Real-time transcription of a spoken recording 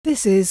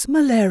This is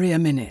Malaria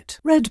Minute,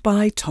 read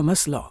by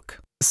Thomas Locke.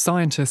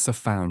 Scientists have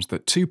found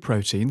that two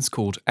proteins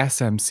called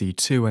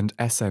SMC2 and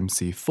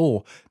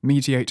SMC4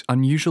 mediate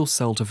unusual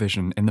cell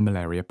division in the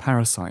malaria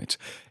parasite.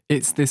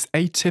 It's this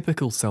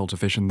atypical cell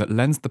division that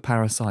lends the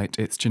parasite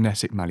its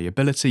genetic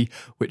malleability,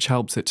 which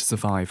helps it to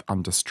survive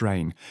under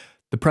strain.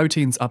 The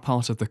proteins are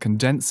part of the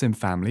condensin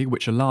family,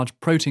 which are large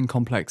protein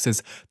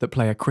complexes that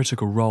play a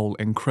critical role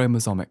in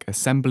chromosomic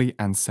assembly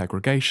and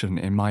segregation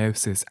in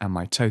meiosis and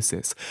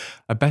mitosis.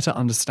 A better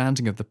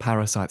understanding of the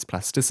parasite's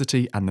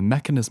plasticity and the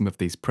mechanism of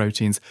these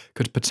proteins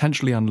could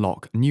potentially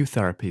unlock new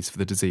therapies for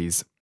the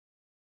disease.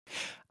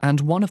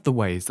 And one of the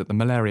ways that the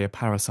malaria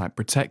parasite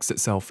protects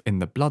itself in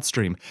the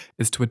bloodstream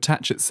is to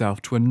attach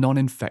itself to a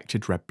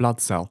non-infected red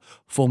blood cell,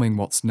 forming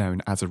what's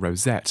known as a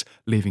rosette,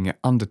 leaving it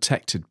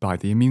undetected by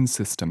the immune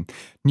system.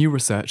 New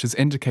research has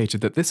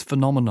indicated that this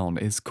phenomenon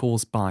is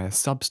caused by a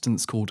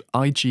substance called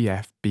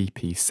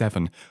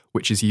IGF-BP7,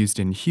 which is used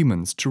in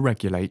humans to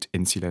regulate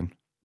insulin.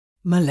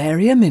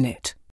 Malaria Minute.